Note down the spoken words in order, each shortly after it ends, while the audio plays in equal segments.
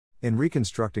In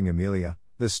Reconstructing Amelia,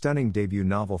 the stunning debut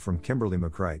novel from Kimberly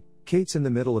McCreight, Kate's in the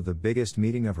middle of the biggest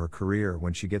meeting of her career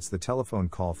when she gets the telephone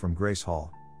call from Grace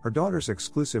Hall, her daughter's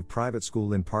exclusive private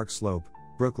school in Park Slope,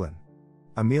 Brooklyn.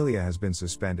 Amelia has been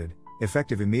suspended,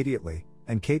 effective immediately,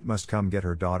 and Kate must come get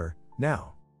her daughter,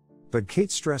 now. But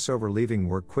Kate's stress over leaving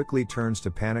work quickly turns to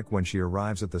panic when she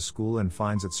arrives at the school and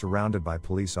finds it surrounded by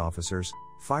police officers,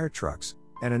 fire trucks,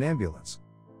 and an ambulance.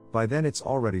 By then it's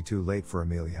already too late for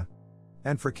Amelia.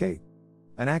 And for Kate.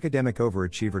 An academic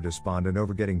overachiever despondent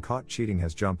over getting caught cheating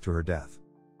has jumped to her death.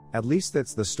 At least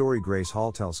that's the story Grace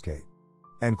Hall tells Kate.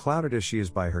 And clouded as she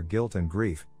is by her guilt and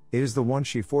grief, it is the one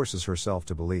she forces herself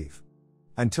to believe.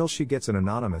 Until she gets an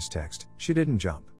anonymous text, she didn't jump.